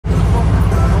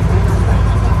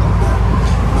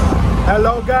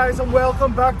Hello guys and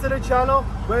welcome back to the channel,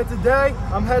 where today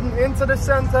I'm heading into the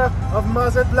center of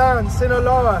Mazatlan,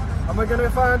 Sinaloa, and we're going to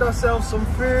find ourselves some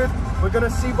food. We're going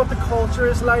to see what the culture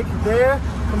is like there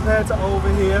compared to over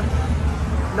here.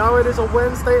 Now it is a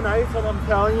Wednesday night and I'm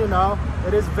telling you now,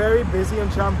 it is very busy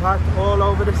and jam-packed all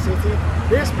over the city.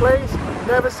 This place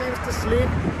never seems to sleep.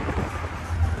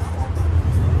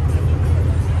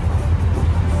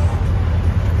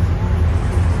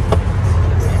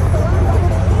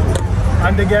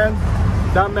 And again,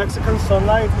 that Mexican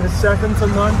sunlight is second to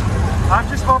none. I've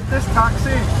just hopped this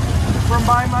taxi from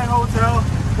by my hotel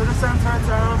to the center of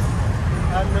town,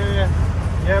 and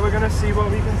yeah, we're gonna see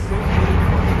what we can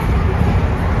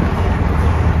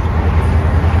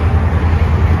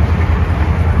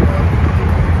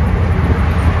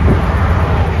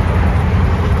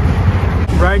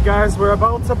see. Right guys, we're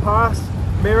about to pass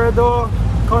Mirador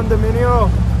Condominio,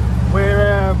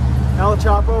 where El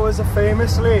Chapo was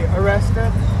famously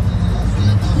arrested.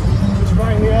 It's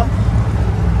right here.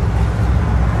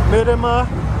 Miramar.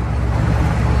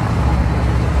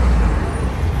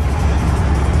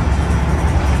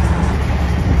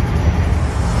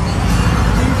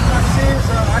 These taxis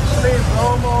are actually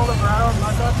roam all around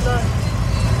Mazatlan,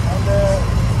 and I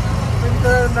think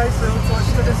they're a nice little touch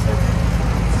to the city.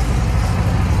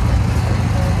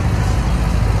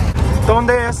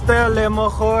 ¿Dónde está la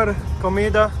mejor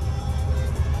comida?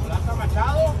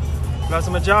 Plaza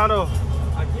Machado.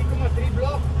 Aquí como 3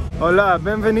 blocks. Hola,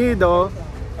 bienvenido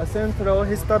al Centro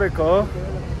Historico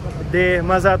de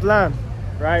Mazatlan.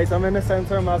 Right, I'm in the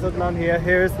center of Mazatlan here.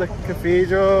 Here's the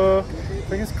cathedral. I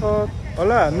think it's called.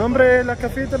 Hola, nombre la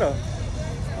cathedral.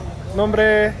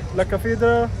 Nombre la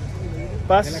cathedral.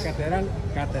 La catedral,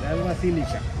 Catedral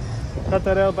Basílica.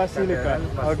 Catedral Basílica.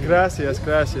 Oh, gracias,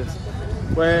 gracias.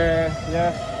 Well,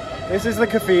 yeah. This is the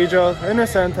cathedral in the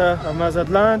center of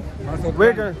Mazatlan.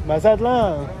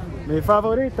 Mazatlan, mi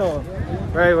favorito.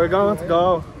 Right, we're going to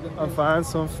go and find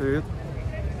some food.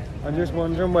 I'm just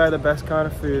wondering where the best kind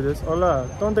of food is. Hola,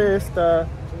 ¿dónde está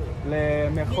le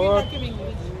mejor?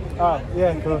 Ah,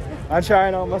 yeah, cool. I'm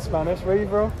trying out my Spanish. Where are you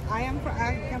from?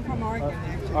 I come from Oregon,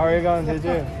 actually. Oregon, did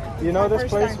you? You know this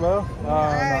place time. well?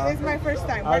 No. This is my first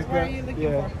time. What are you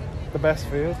looking for? The best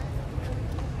food.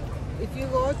 If you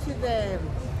go to the,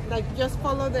 like, just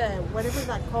follow the, whatever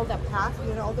that called, the path,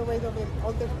 you know, all the way to the,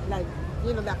 like,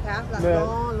 you know, that path, that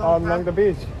long along path. the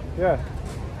beach, yeah.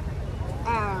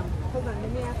 Hold on,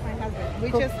 let me ask my husband. We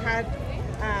just had,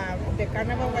 the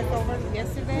carnival was over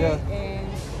yesterday, and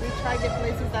we tried the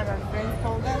places that our friends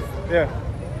told us. Yeah.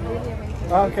 Really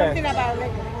amazing. Okay. Something about,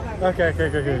 like, Okay.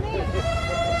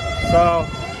 So,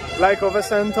 like over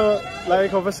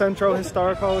Centro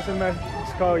Historicos in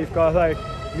Mexico, you've got like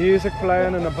music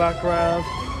playing in the background.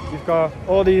 You've got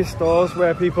all these stores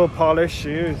where people polish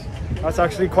shoes. That's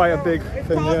actually quite a big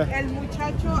thing here. El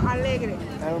Muchacho Alegre.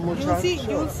 El Muchacho.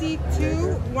 You'll see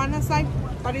two, one aside,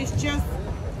 but it's just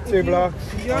 2 blocks.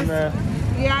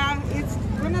 Yeah, it's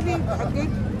gonna be a good.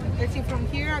 Let's see, from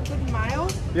here a good mile.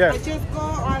 Yeah. I just go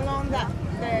along the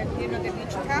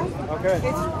beach path. Okay.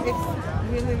 It's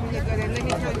really good. And let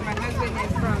me tell you, my husband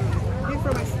is he's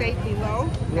from a state below,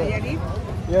 Nayarit.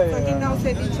 Yeah. So he knows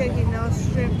ceviche, he knows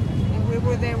shrimp. And we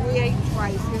were there, we ate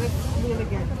twice. It was really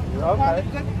good. Okay.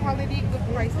 Good quality, good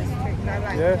prices. I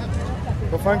like it.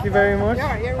 Well, thank you very much.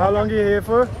 Yeah, How long are you here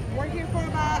for? We're here for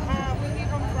about, we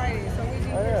leave on Friday, so we leave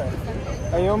here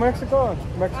Sunday. Are you Mexican?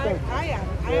 Mexican? I am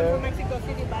from Mexico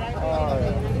City, but I've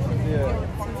been in the United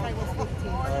States since I was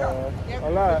 15.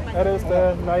 Hola, eres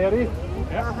de Nayarit?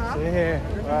 Uh-huh. Sí.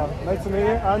 Nice to meet you.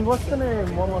 And what's the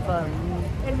name? One more time.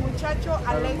 El Muchacho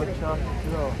Alegre. Muchacho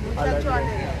Alegre.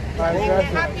 The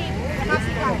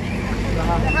happy guy.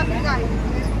 The happy guy.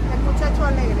 El Muchacho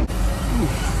Alegre.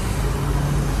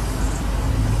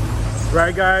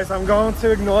 Right guys, I'm going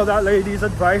to ignore that lady's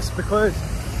advice because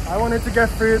I wanted to get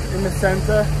food in the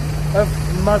center of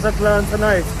Mazatlan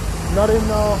tonight.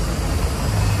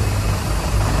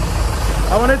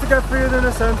 I wanted to get food in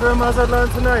the center of Mazatlan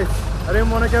tonight. I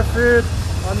didn't want to get food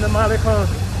on the Malecon.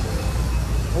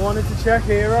 I wanted to check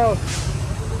here out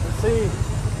and see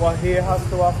what here has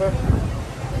to offer.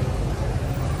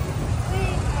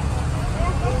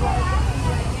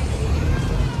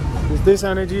 This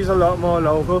energy is a lot more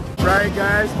local. Right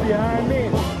guys, behind me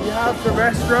we have the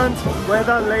restaurant where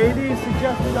that lady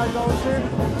suggested I go to.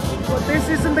 But this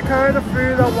isn't the kind of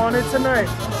food I wanted tonight.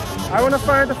 I want to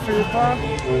find a food park.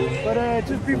 But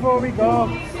just before we go,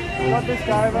 got this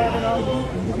guy driving on.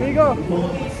 Amigo.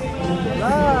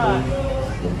 Hola.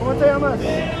 ¿Cómo te llamas?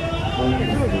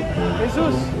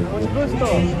 Jesús, mucho gusto.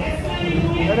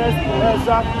 Eres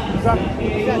Zach.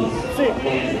 Sí.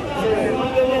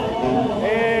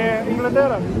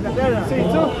 Inglaterra. Sí,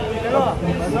 tú.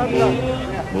 Mazatlan.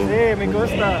 Sí, me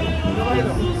gusta.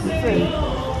 Sí.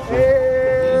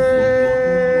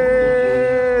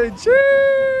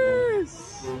 Cheers!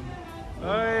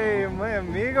 Ay, mi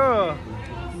amigo.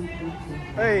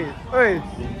 Hey, hey.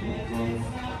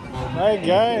 My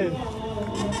guy.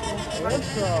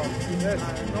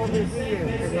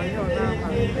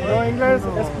 No inglés,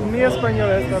 mi español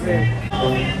está bien.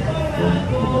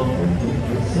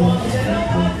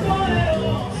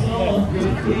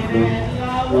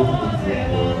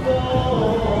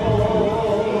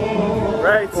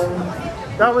 Right,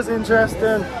 that was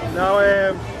interesting.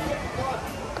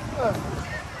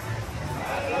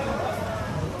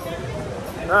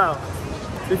 Now,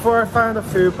 before I find a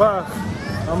food park,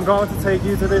 I'm going to take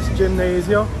you to this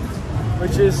gymnasium,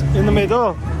 which is in the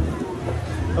middle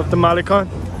of the Malecon.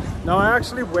 Now, I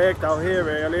actually worked out here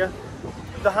earlier.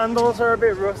 The handles are a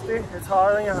bit rusty, it's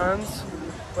hard on your hands,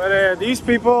 but these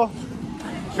people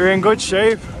who are in good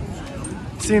shape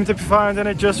seem to be finding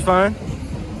it just fine.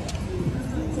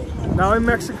 Now in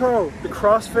Mexico, the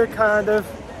CrossFit kind of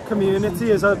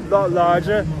community is a lot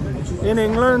larger. In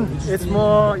England, it's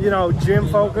more, you know, gym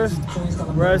focused,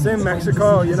 whereas in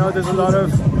Mexico, you know, there's a lot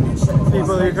of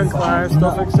people who can climb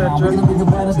stuff, etc.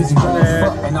 Let's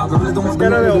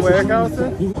get a little workout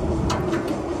in.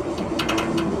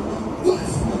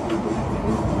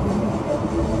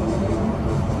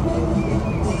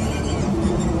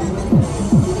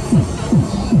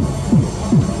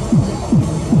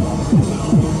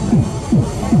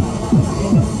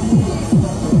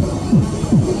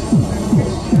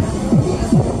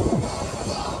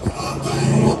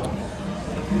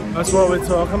 That's what we're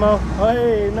talking about.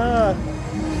 Hey, nah.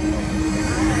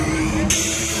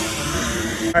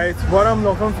 Right, what I'm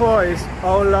looking for is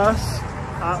Atlas.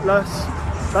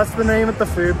 That's the name of the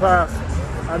food park,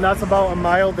 and that's about a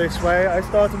mile this way. I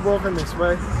started walking this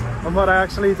way, and what I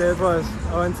actually did was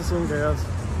I went to some girls.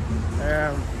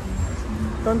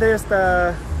 ¿Dónde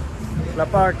está la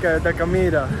parque de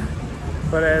comida?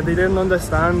 But they didn't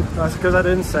understand. That's because I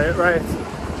didn't say it right.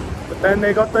 But then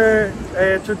they got the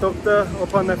traductor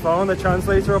up on their phone, the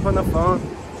translator up on the phone,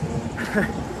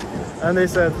 and they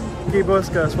said, "¿Qué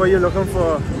buscas? What are you looking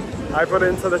for?" I put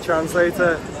into the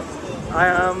translator, "I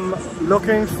am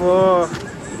looking for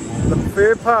the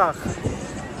food park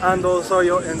and also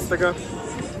your Instagram."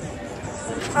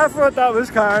 I thought that was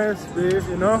kind of smooth,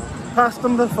 you know. Passed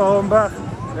them the phone back.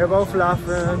 They're both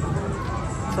laughing.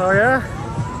 So yeah.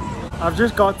 I've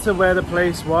just got to where the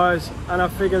place was and I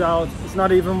figured out it's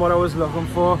not even what I was looking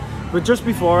for. But just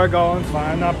before I go and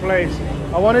find that place,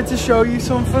 I wanted to show you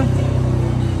something.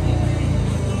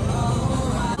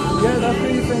 Yeah, that's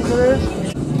what you think it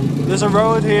is. There's a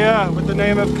road here with the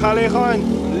name of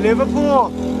Malecon, Liverpool.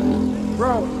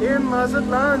 Bro, in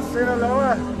Mazatlan,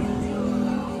 Sinaloa.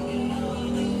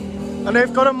 And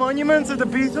they've got a monument to the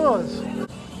Beatles.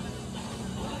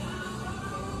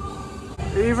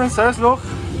 It even says, look,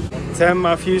 10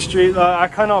 Matthew Street. I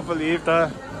cannot believe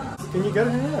that. Can you get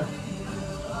in here?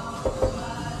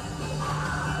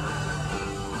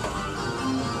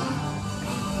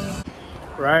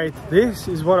 Right, this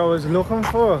is what I was looking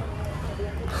for.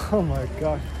 Oh my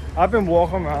god. I've been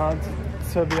walking around,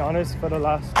 to be honest, for the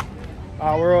last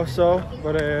hour or so.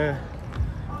 But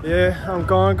yeah, I'm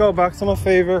going to go back to my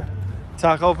favorite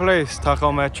taco place,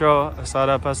 Taco Metro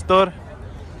Asada Pastor.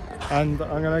 And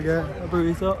I'm gonna get a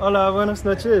burrito. Hola, buenas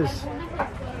noches.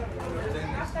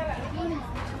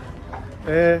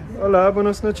 Hola,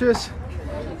 buenas noches.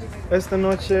 Esta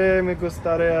noche me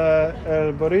gustaría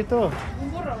el burrito.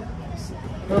 ¿Un burro?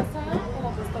 ¿No? ¿Asado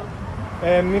o pastor?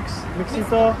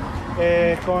 Mixito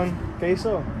con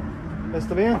queso.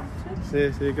 ¿Está bien?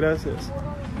 Sí, sí, gracias.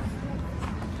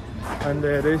 And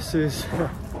this is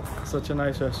such a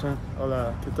nice restaurant.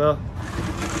 Hola, ¿qué tal?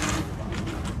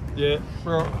 Yeah,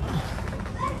 bro.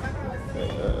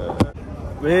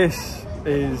 This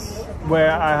is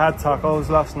where I had tacos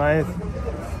last night,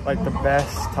 like the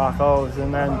best tacos.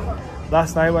 And then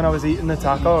last night when I was eating the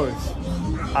tacos,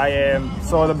 I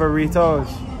saw the burritos,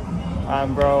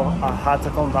 and bro, I had to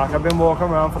come back. I've been walking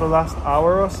around for the last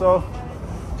hour or so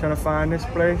trying to find this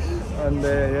place, and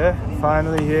yeah,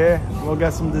 finally here. We'll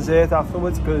get some dessert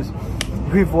afterwards because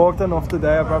we've walked enough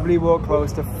today. I probably walked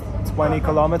close to 20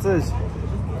 kilometers.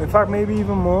 In fact, maybe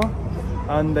even more.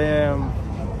 And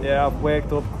yeah, I've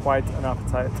waked up quite an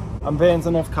appetite. I'm burnt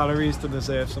enough calories to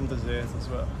deserve some dessert as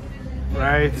well.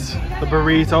 Right, the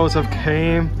burritos have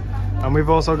came, and we've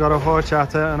also got a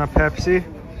horchata and a Pepsi.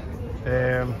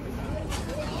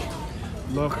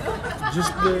 Look,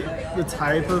 just the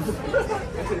type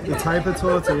of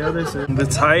tortilla this is. The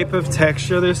type of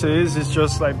texture this is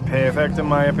just like perfect in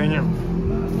my opinion.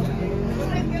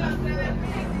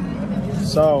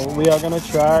 So we are gonna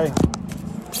try. I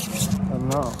don't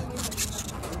know.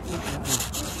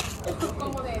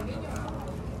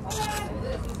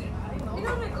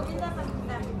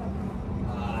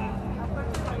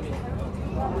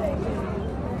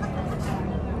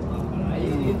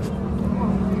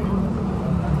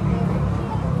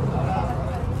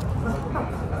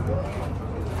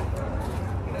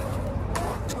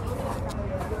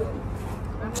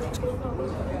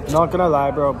 Not gonna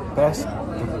lie, bro, the best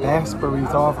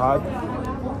burrito I've had.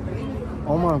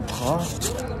 Oh my god,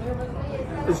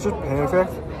 it's just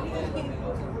perfect.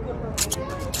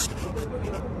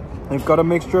 You've got a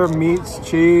mixture of meats,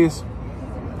 cheese,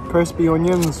 crispy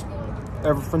onions,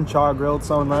 everything char grilled,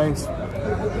 so nice.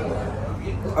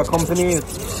 Accompanied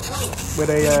with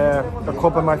a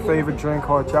cup of my favorite drink,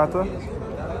 horchata.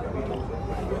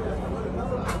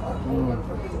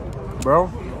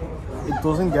 Bro, it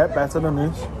doesn't get better than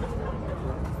this.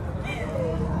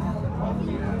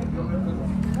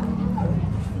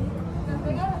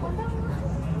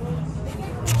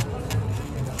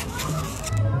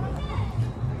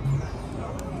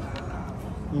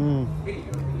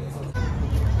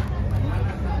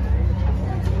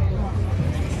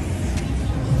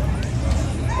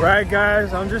 Right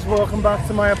guys, I'm just walking back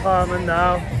to my apartment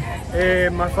now.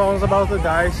 My phone's about to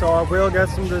die, so I will get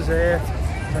some dessert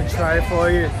and try it for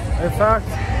you. In fact,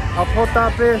 I'll put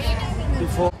that bit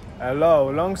before. Hello,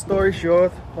 long story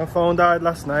short, my phone died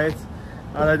last night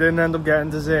and I didn't end up getting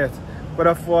dessert. But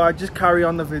I thought I'd just carry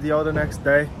on the video the next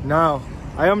day. Now,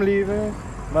 I am leaving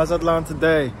Mazatlan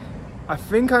today. I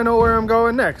think I know where I'm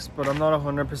going next, but I'm not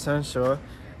 100% sure.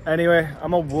 Anyway,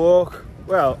 I'm gonna walk.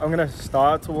 Well, I'm gonna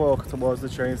start to walk towards the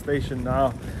train station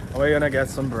now. And we're gonna get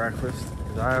some breakfast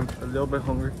because I am a little bit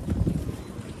hungry.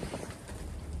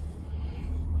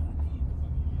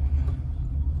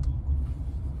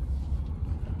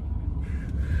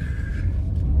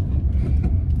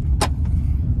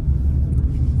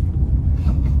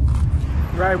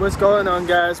 Right, what's going on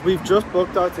guys? We've just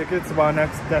booked our tickets to our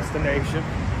next destination.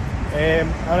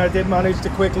 And I did manage to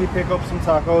quickly pick up some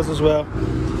tacos as well.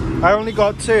 I only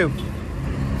got 2.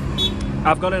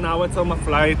 I've got an hour till my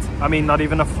flight. I mean, not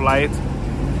even a flight.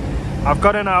 I've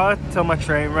got an hour till my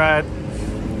train ride.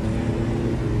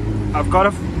 I've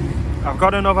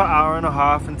got another hour and a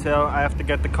half until I have to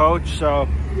get the coach. So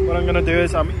what I'm gonna do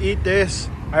is I'm gonna eat this.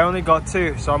 I only got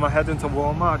 2, so I'm gonna head into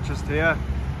Walmart just here,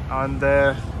 and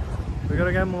we're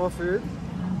gonna get more food.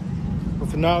 But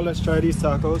for now, let's try these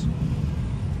tacos.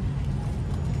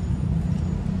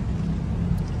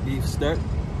 Beef steak.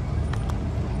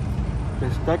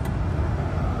 Fish steak.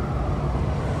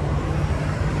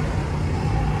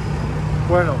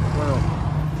 Bueno.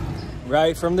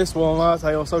 Right, from this Walmart,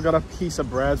 I also got a piece of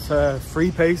bread for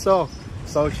 3 peso.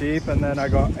 So cheap. And then I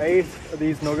got 8 of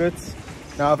these nuggets.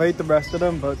 Now I've ate the rest of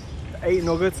them, but 8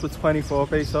 nuggets with 24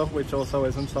 peso, which also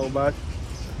isn't so bad.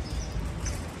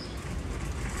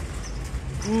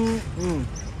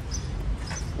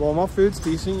 Walmart food's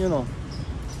decent, you know.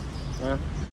 Yeah.